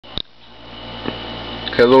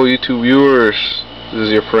Hello YouTube viewers, this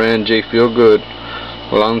is your friend Jay Feelgood.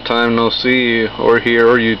 Long time no see, or here,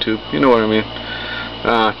 or YouTube, you know what I mean.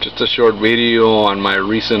 Just a short video on my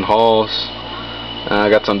recent hauls. I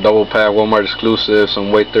got some double pack Walmart exclusives,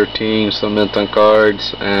 some weight 13, some Minton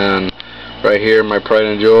cards, and right here my pride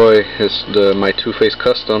and joy is my Two-Face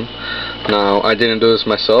custom. Now I didn't do this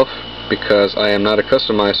myself because I am not a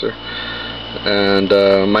customizer, and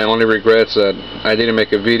my only regrets that I didn't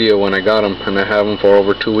make a video when I got them, and I have them for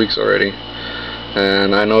over 2 weeks already.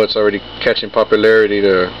 And I know it's already catching popularity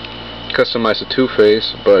to customize the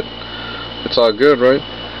Two-Face, but it's all good, right?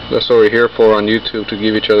 That's what we're here for on YouTube, to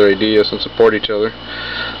give each other ideas and support each other.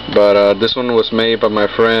 But this one was made by my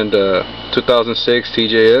friend 2006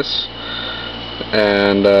 TJS,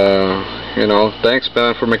 and you know, thanks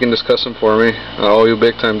man for making this custom for me. I owe you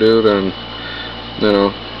big time, dude, and you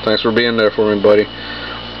know, thanks for being there for me, buddy.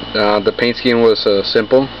 The paint scheme was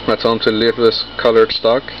simple. I told him to leave this colored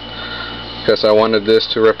stock because I wanted this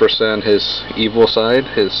to represent his evil side,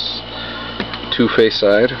 his Two-Face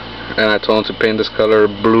side, and I told him to paint this color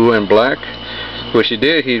blue and black, which he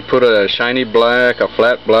did. He put a shiny black, a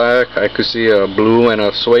flat black. I could see a blue and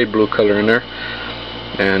a suede blue color in there,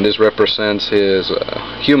 and this represents his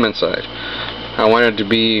human side. I wanted it to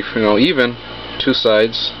be, you know, even, two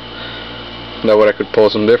sides. That way I could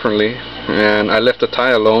pose them differently, and I left the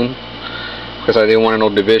tie alone because I didn't want no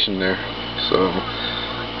division there. So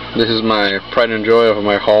this is my pride and joy of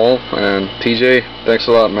my haul, and TJ, thanks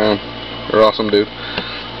a lot, man. You're awesome, dude.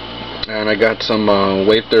 And I got some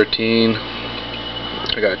Wave 13.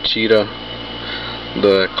 I got Cheetah,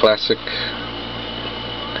 the classic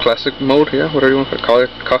mode, yeah, whatever you want to call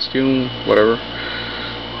it, costume, whatever.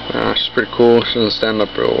 She's pretty cool. She doesn't stand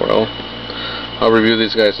up real well. I'll review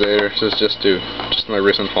these guys later. This is just my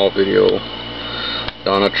recent haul video.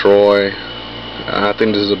 Donna Troy. I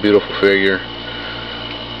think this is a beautiful figure.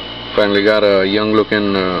 Finally got a young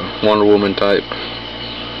looking Wonder Woman type.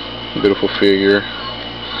 Beautiful figure.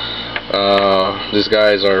 These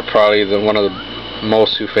guys are probably one of the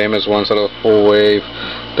most two famous ones out of the full Wave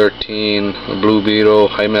 13. The Blue Beetle,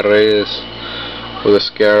 Jaime Reyes, with a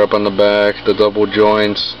scarab on the back, the double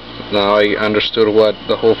joints. Now I understood what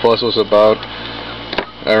the whole fuss was about.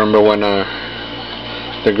 I remember when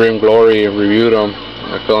the Grim Glory reviewed them,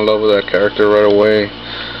 I fell in love with that character right away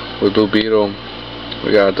with Blue Beetle.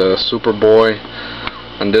 We got the Superboy,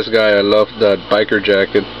 and this guy, I love that biker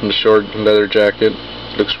jacket, the short leather jacket.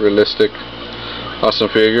 Looks realistic. Awesome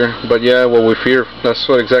figure. But yeah, what we feared, that's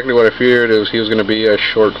exactly what I feared, is he was going to be a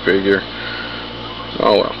short figure.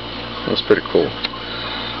 Oh well, that's pretty cool.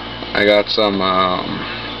 I got some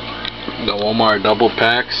the Walmart double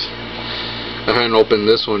packs. I haven't opened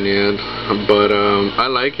this one yet, but I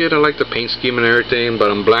like it. I like the paint scheme and everything,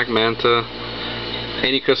 but on Black Manta,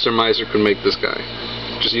 any customizer could make this guy.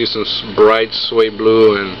 Just use some bright suede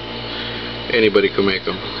blue and anybody could make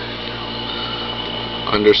them.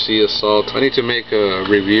 Undersea Assault. I need to make a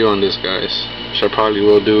review on this, guys, which I probably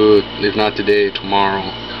will do, if not today, tomorrow.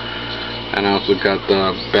 And I also got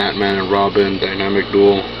the Batman and Robin dynamic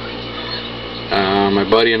duel. My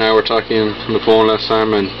buddy and I were talking on the phone last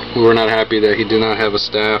time, and we were not happy that he did not have a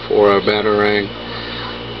staff or a Batarang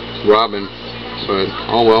Robin, but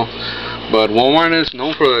oh well. But Walmart is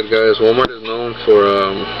known for that, guys. Walmart is known for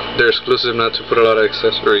their exclusive not to put a lot of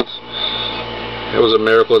accessories. It was a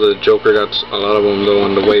miracle that the Joker got a lot of them though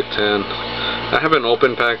on the Wave 10. I haven't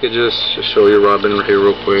opened packages. Just show you Robin right here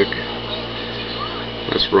real quick.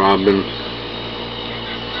 That's Robin.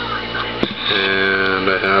 And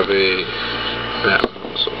I have a Batman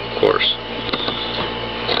also, of course.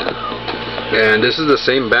 And this is the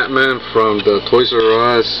same Batman from the Toys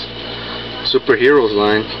R Us Superheroes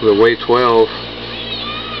line, the Wave 12.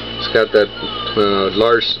 It's got that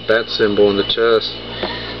large bat symbol on the chest.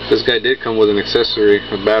 This guy did come with an accessory,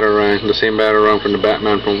 a Batarang, the same Batarang from the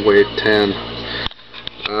Batman from Wave 10.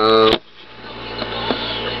 The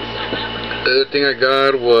other thing I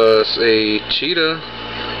got was a Cheetah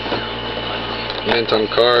Minton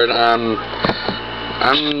card.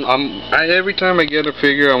 Every time I get a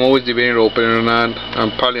figure, I'm always debating to open it or not.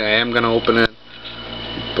 I am gonna open it,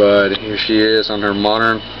 but here she is on her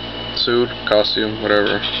modern suit, costume,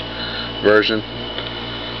 whatever version.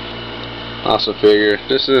 Awesome figure.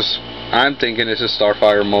 I'm thinking this is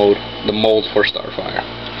Starfire mode, the mold for Starfire.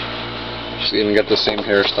 She's even got the same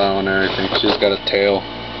hairstyle and everything. She's got a tail.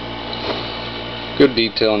 Good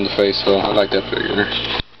detail in the face though. I like that figure.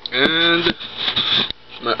 And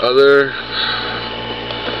my other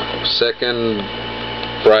second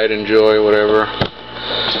pride and joy, whatever.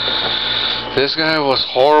 This guy was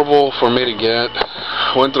horrible for me to get.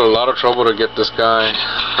 Went through a lot of trouble to get this guy.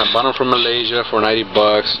 I bought them from Malaysia for 90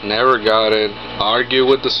 bucks. Never got it. Argued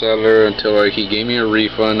with the seller until he gave me a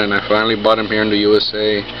refund, and I finally bought them here in the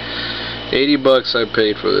USA. 80 bucks I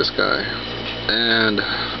paid for this guy. And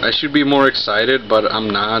I should be more excited, but I'm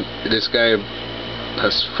not. This guy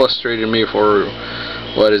has frustrated me for,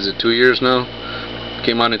 what is it, 2 years now?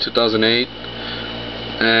 Came out in 2008,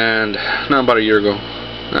 and not about a year ago,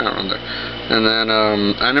 around there. And then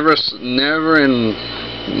I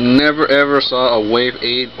never ever saw a Wave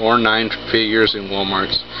 8 or 9 figures in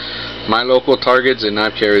Walmart's. My local Targets did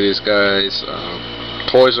not carry these guys.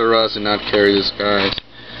 Toys R Us did not carry these guys.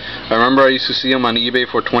 I remember I used to see them on eBay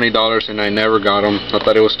for $20 and I never got them. I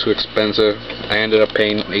thought it was too expensive. I ended up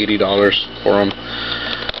paying $80 for them.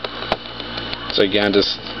 So again,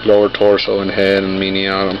 just lower torso and head and mini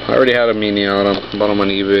Atom. I already had a mini Atom. Bought them on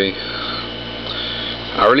eBay.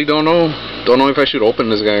 I really don't know. Don't know if I should open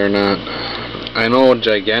this guy or not. I know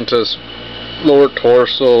Giganta's lower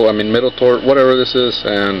torso, middle torso, whatever this is,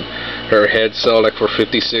 and her head sell like for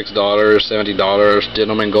 $56, $70.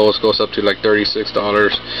 Gentleman Ghost goes up to like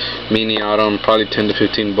 $36. Mini Atom probably 10 to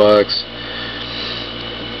 15 bucks.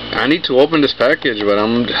 I need to open this package, but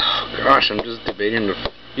I'm just debating.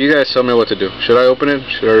 You guys tell me what to do. Should I open it?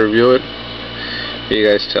 Should I review it? You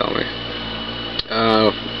guys tell me.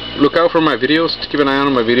 Look out for my videos. Keep an eye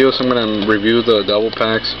on my videos. I'm gonna review the double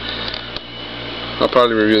packs. I'll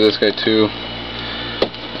probably review this guy too.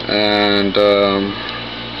 And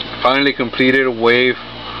finally completed Wave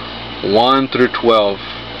 1 through 12.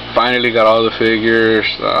 Finally got all the figures.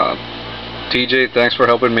 TJ, thanks for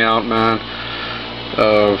helping me out, man.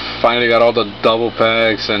 Finally got all the double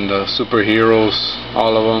packs and the superheroes,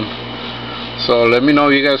 all of them. So let me know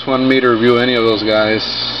if you guys want me to review any of those guys.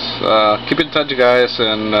 Keep in touch, guys,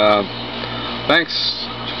 and thanks.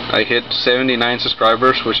 I hit 79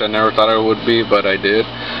 subscribers, which I never thought I would be, but I did.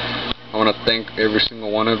 I want to thank every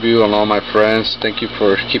single one of you and all my friends. Thank you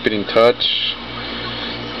for keeping in touch.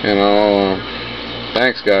 You know,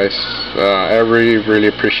 thanks, guys. I really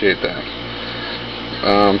appreciate that.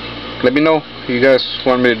 Let me know if you guys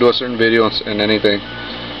want me to do a certain video and anything.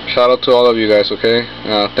 Shout out to all of you guys, okay?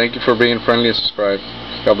 Thank you for being friendly and subscribed.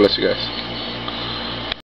 God bless you guys.